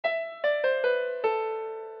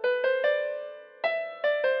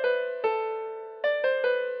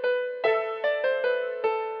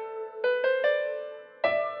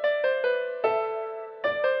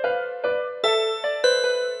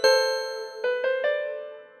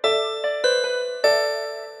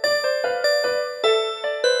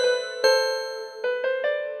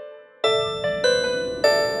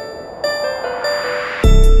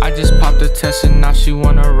test and now she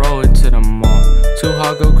wanna roll it to the mall. Too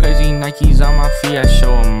hard, go crazy, Nikes on my feet, I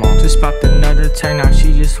show 'em all. Just popped another tag, now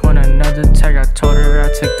she just want another tag. I told her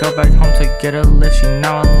I'd take her back home to get a lift, she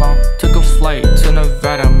now alone. Took a flight to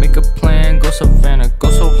Nevada, make a plan, go Savannah. Go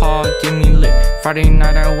so hard, get me lit. Friday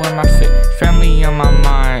night I wear my fit. Family on my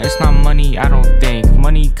mind, it's not money, I don't think.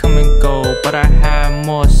 Money come and go, but I have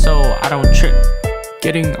more so I don't trip.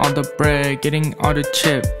 Getting all the bread, getting all the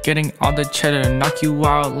chip, getting all the cheddar. Knock you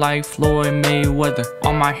out like Floyd Mayweather.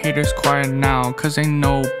 All my haters quiet now, cause they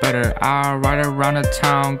know better. I ride around the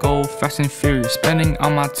town, go fast and furious. Spending all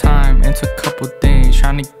my time into couple things,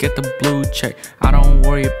 trying to get the blue check. I don't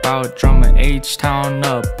worry about drama, H-Town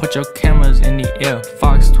up. Put your cameras in the air,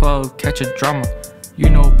 Fox 12, catch a drama. You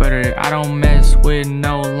know better, I don't mess with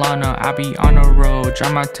no Lana. I be on the road,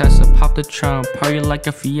 drive my Tesla, pop the trunk, party like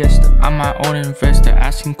a fiesta. I'm my own investor,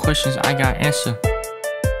 asking questions, I got answer.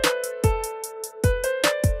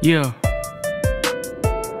 Yeah.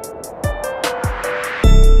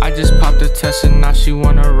 I just popped a test and now she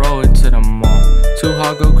wanna roll it to the mall. Too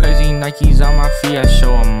hard, go crazy, Nikes on my feet, I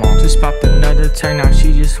show 'em all. Just popped another tag, now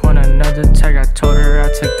she just want another tag. I told her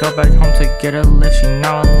I'd take her back home to get a lift, she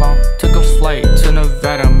now alone. Took a flight to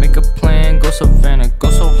Nevada, make a plan, go Savannah. Go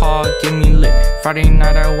so hard, get me lit. Friday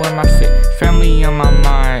night I wear my fit. Family on my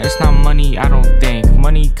mind, it's not money, I don't think.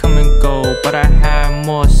 Money come and go, but I have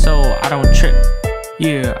more so I don't trip.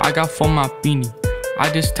 Yeah, I got for my beanie. I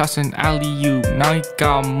just tossed an alley-oop, now he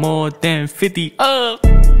got more than 50 up.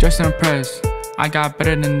 Just impressed, I got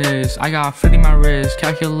better than this. I got 50 my wrist,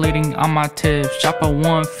 calculating on my tips. Shop a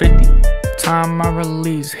 150. Time I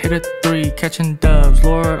release, hit a 3, catching dubs.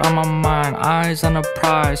 Lord on my mind, eyes on the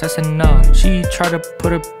prize, that's enough. She tried to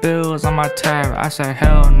put her bills on my tab. I said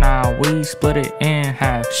hell nah, we split it in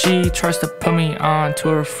half. She tries to put me on to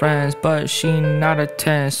her friends, but she not a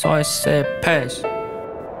 10, so I said pass.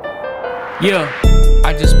 Yeah,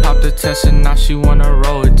 I just popped a test and now she wanna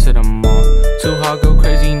roll it to the mall. Too hard, go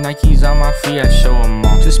crazy, Nikes on my feet, I show 'em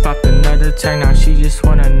all. Just popped another tag, now she just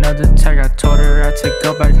want another tag. I told her I'd take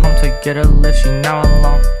her back home to get a lift, she now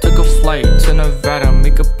alone. Took a flight to Nevada,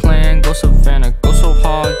 make a plan, go Savannah. Go so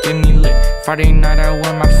hard, get me lit. Friday night I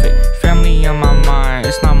wear my fit. Family on my mind,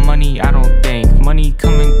 it's not money, I don't think. Money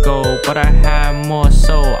come and go, but I have more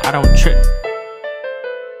so I don't trip.